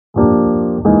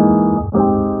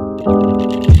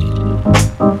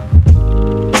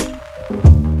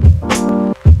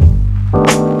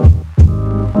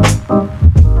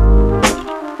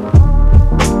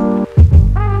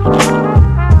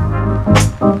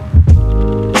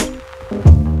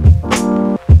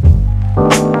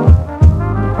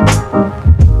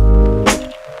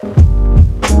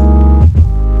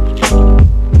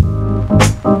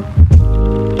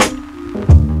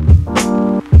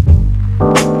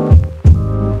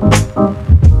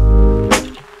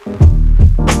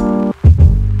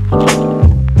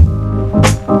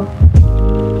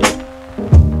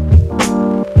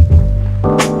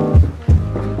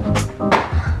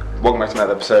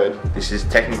Another episode. This is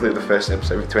technically the first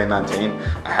episode of 2019.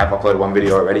 I have uploaded one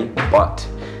video already, but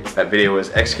that video was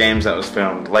X Games that was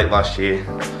filmed late last year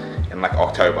in like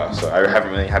October, so I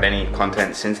haven't really had any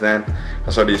content since then.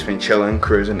 I've sort of just been chilling,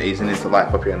 cruising, easing into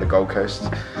life up here on the Gold Coast.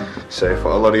 So for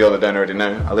a lot of y'all that don't already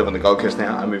know, I live on the Gold Coast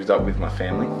now. I moved up with my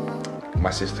family. My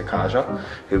sister Kaja,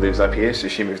 who lives up here, so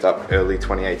she moved up early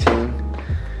 2018,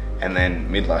 and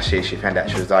then mid last year she found out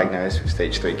she was diagnosed with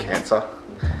stage 3 cancer.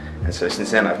 And so since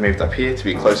then I've moved up here to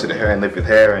be closer to her and live with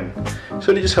her and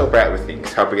sort of just help her out with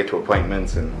things, help her get to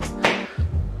appointments and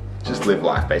just live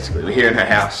life basically. We're here in her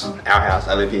house, our house.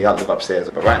 I live here, I live upstairs.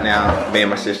 But right now, me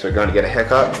and my sister are going to get a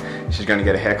haircut. She's going to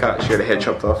get a haircut. She got her head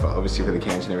chopped off, obviously for the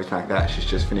cancer and everything like that. She's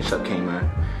just finished up chemo.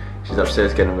 She's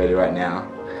upstairs getting ready right now.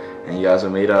 And you guys will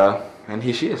meet her, and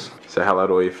here she is. Say hello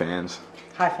to all your fans.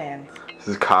 Hi fans. This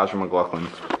is Kaja McLaughlin.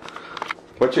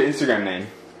 What's your Instagram name?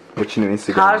 What's your new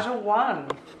Instagram?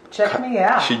 Kaja1. Check me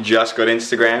out. She just got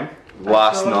Instagram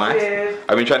last night.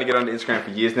 I've been trying to get onto Instagram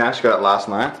for years now. She got it last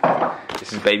night.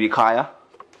 This is baby Kaya.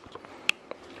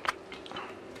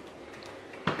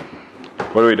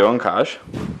 What are we doing, Kaj?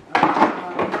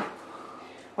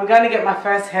 We're going to get my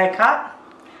first haircut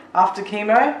after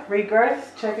chemo,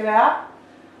 regrowth. Check it out.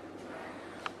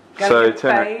 So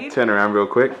turn around real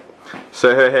quick.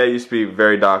 So her hair used to be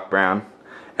very dark brown,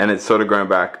 and it's sort of grown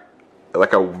back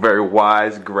like a very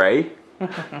wise grey.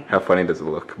 How funny does it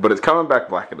look? But it's coming back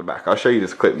black at the back. I'll show you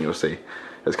this clip and you'll see.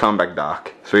 It's coming back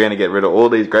dark. So we're going to get rid of all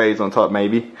these greys on top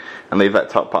maybe and leave that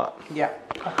top part. Yeah,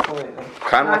 absolutely.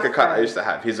 Kind of like a cut I used to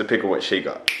have. Here's a pic of what she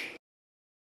got.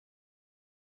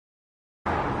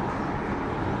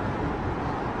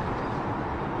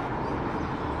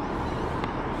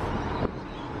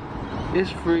 It's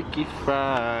Freaky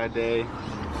Friday.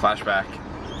 Flashback.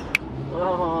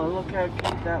 Oh, look how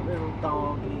cute that little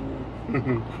dog is.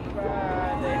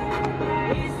 Friday,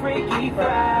 it's Freaky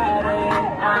Friday.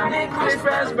 I'm in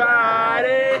Christmas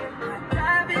body.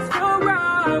 Life is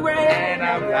Ferrari, and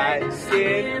I'm like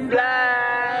skin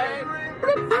black.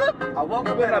 I woke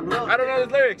up in a blue. I don't know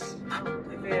the lyrics.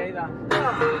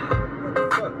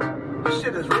 This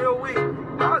shit is real weak.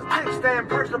 I was dick stand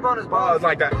perched up on his balls. It's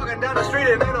like that. Walking down the street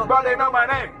and ain't no Bro, they know my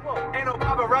name. Ain't no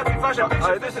paparazzi flashing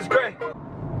pictures. This is great.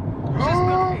 It's just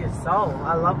gonna be a soul.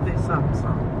 I love this song.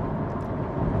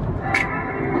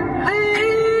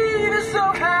 Leave it so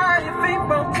high, your feet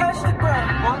won't touch the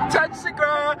ground. Won't touch the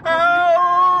ground.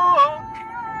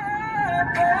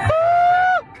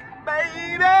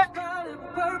 Baby.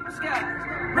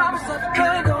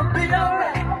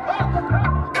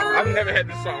 I've never had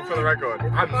this song for the record.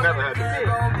 I've never had this.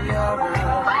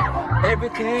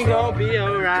 Everything gonna be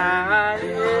alright.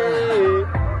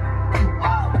 Yeah.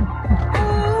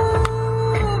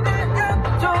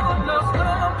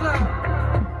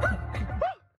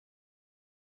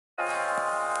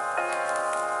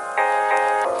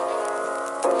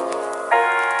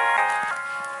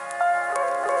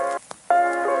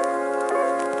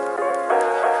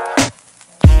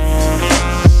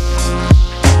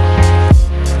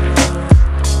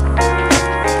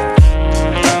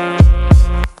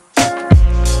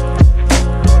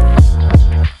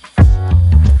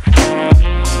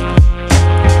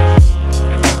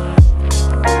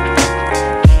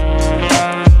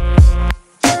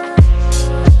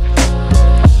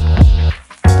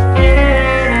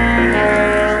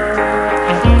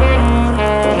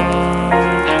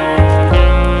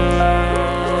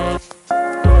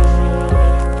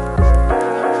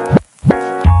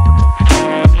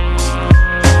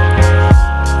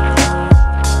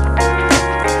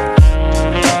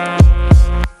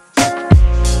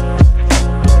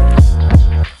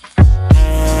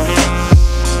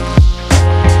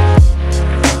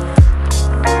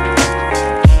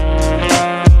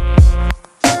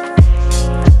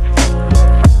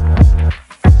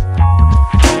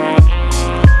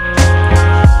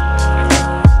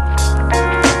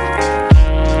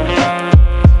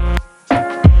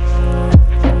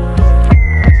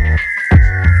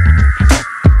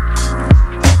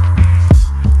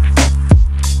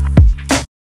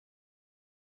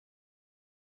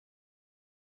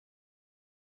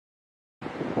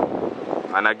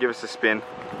 Alright, now give us a spin.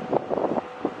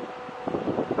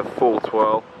 The full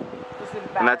twirl.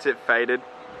 And that's it, faded.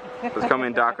 It's coming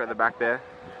in darker at the back there.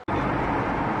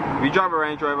 If you drive a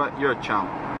Range Rover, you're a chump.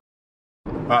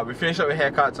 Alright, we finished up with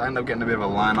haircuts. I ended up getting a bit of a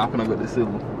line up and I've got this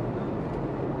little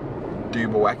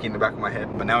dooba wacky in the back of my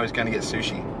head. But now he's going to get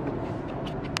sushi.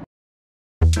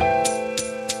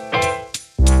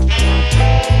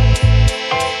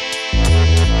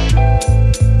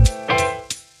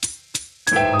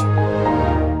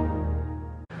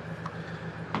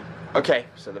 Okay,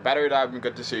 so the battery died when we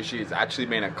got to sushi. It's actually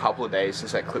been a couple of days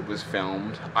since that clip was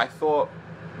filmed. I thought,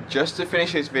 just to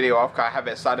finish this video off, I have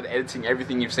started editing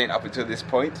everything you've seen up until this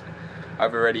point.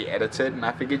 I've already edited, and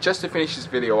I figured just to finish this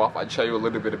video off, I'd show you a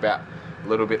little bit of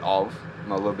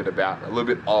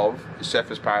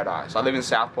Surfers Paradise. I live in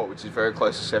Southport, which is very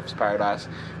close to Surfers Paradise,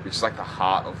 which is like the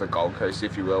heart of the Gold Coast,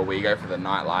 if you will, where you go for the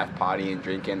nightlife, partying,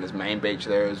 drinking. There's Main Beach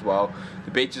there as well.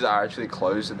 The beaches are actually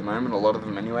closed at the moment, a lot of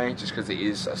them anyway, just because it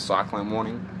is a cyclone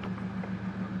warning.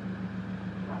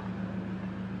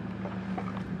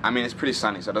 I mean, it's pretty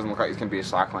sunny, so it doesn't look like it's going to be a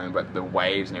cyclone, but the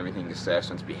waves and everything, the surf's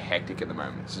meant to be hectic at the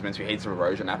moment. There's meant to be heaps of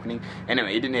erosion happening.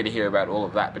 Anyway, you didn't need to hear about all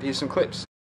of that, but here's some clips.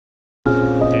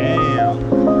 Damn.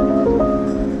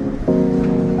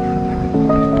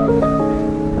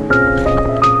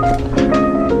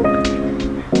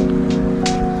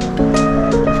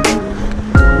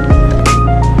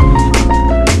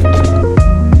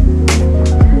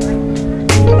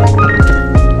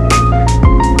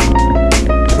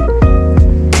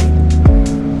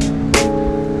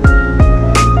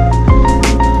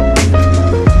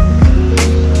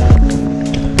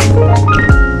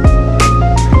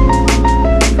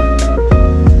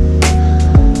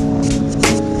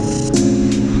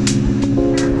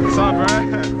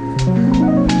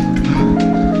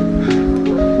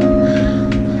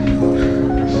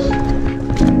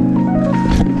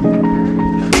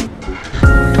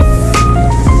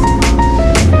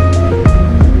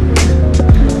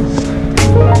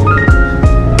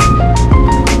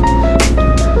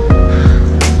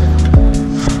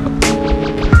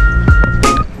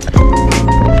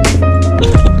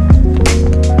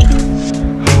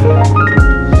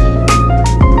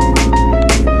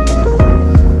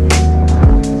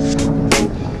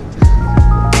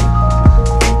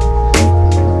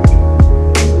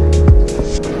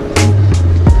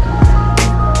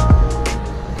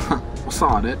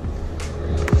 It.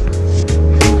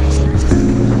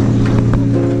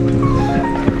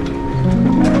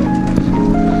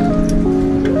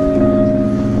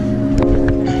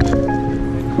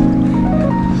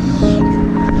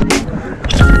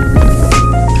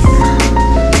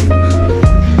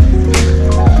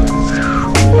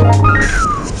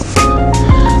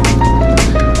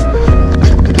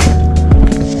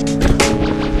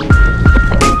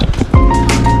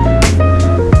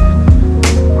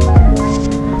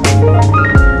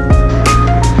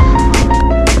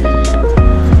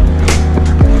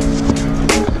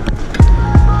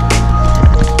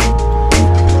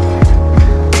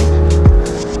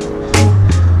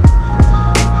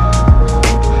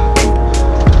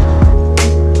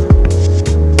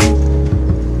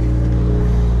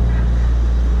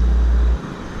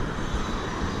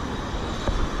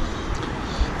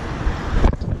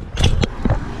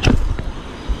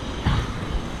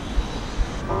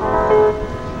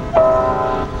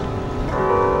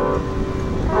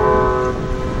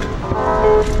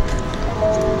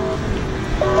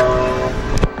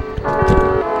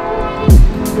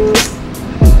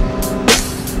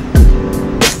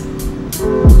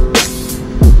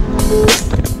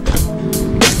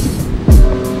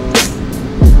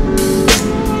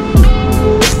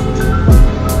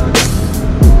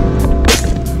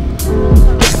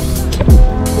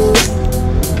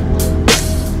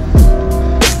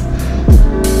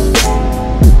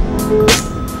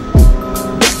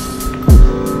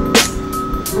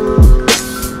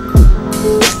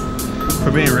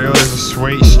 For being real, there's a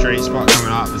sweet street spot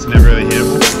coming up that's never really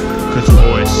hittable because it's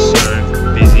always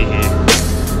so busy here.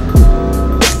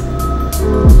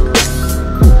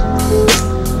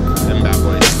 Them bad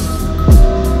boys.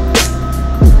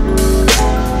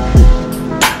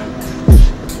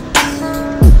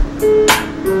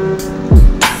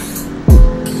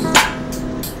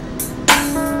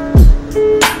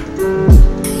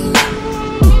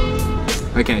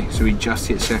 Okay, so we just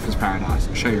hit Surfers Paradise.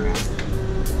 I'll show you around.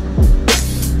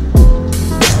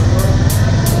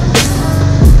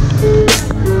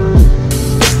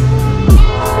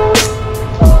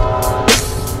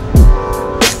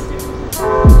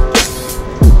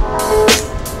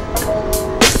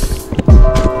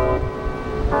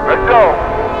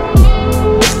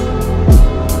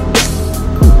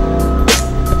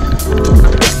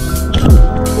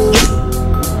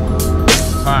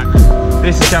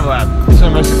 this is Travel Lab. This is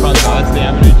where most of the clubs are. That's the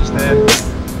Avenue just there.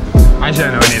 I actually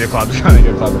don't know any of the clubs. I'm trying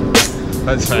to go clubbing.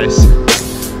 Let's face.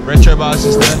 Retro Bar's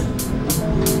just there.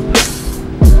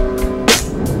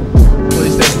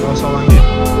 Police station also along here.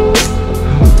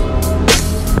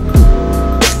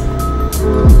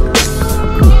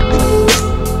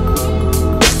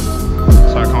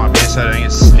 So I come up here so I don't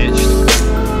get snitched.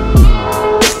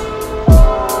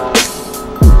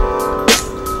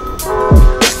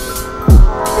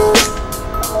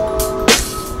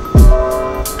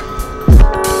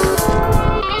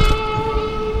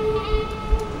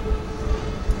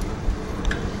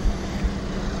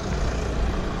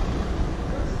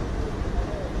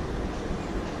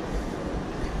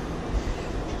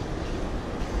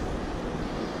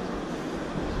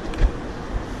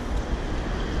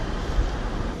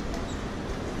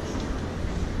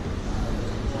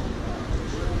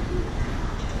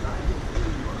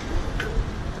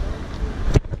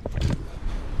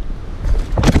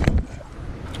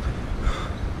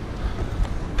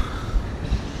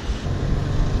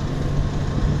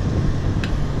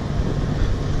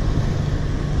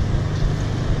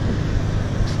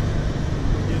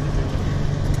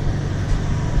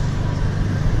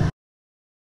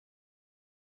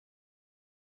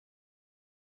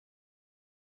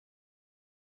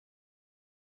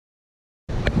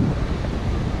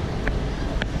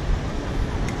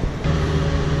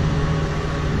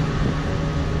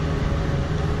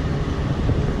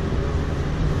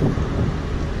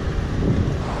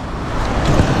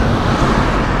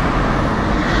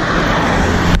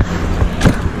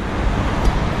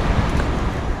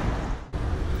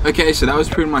 Okay, so that was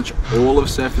pretty much all of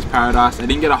Surfers Paradise. I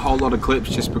didn't get a whole lot of clips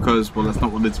just because, well, that's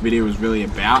not what this video was really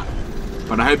about.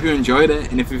 But I hope you enjoyed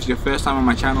it, and if it's your first time on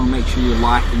my channel, make sure you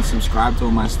like and subscribe to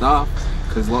all my stuff,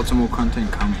 because lots of more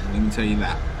content coming, let me tell you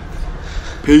that.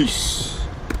 Peace.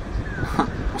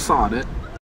 I saw it.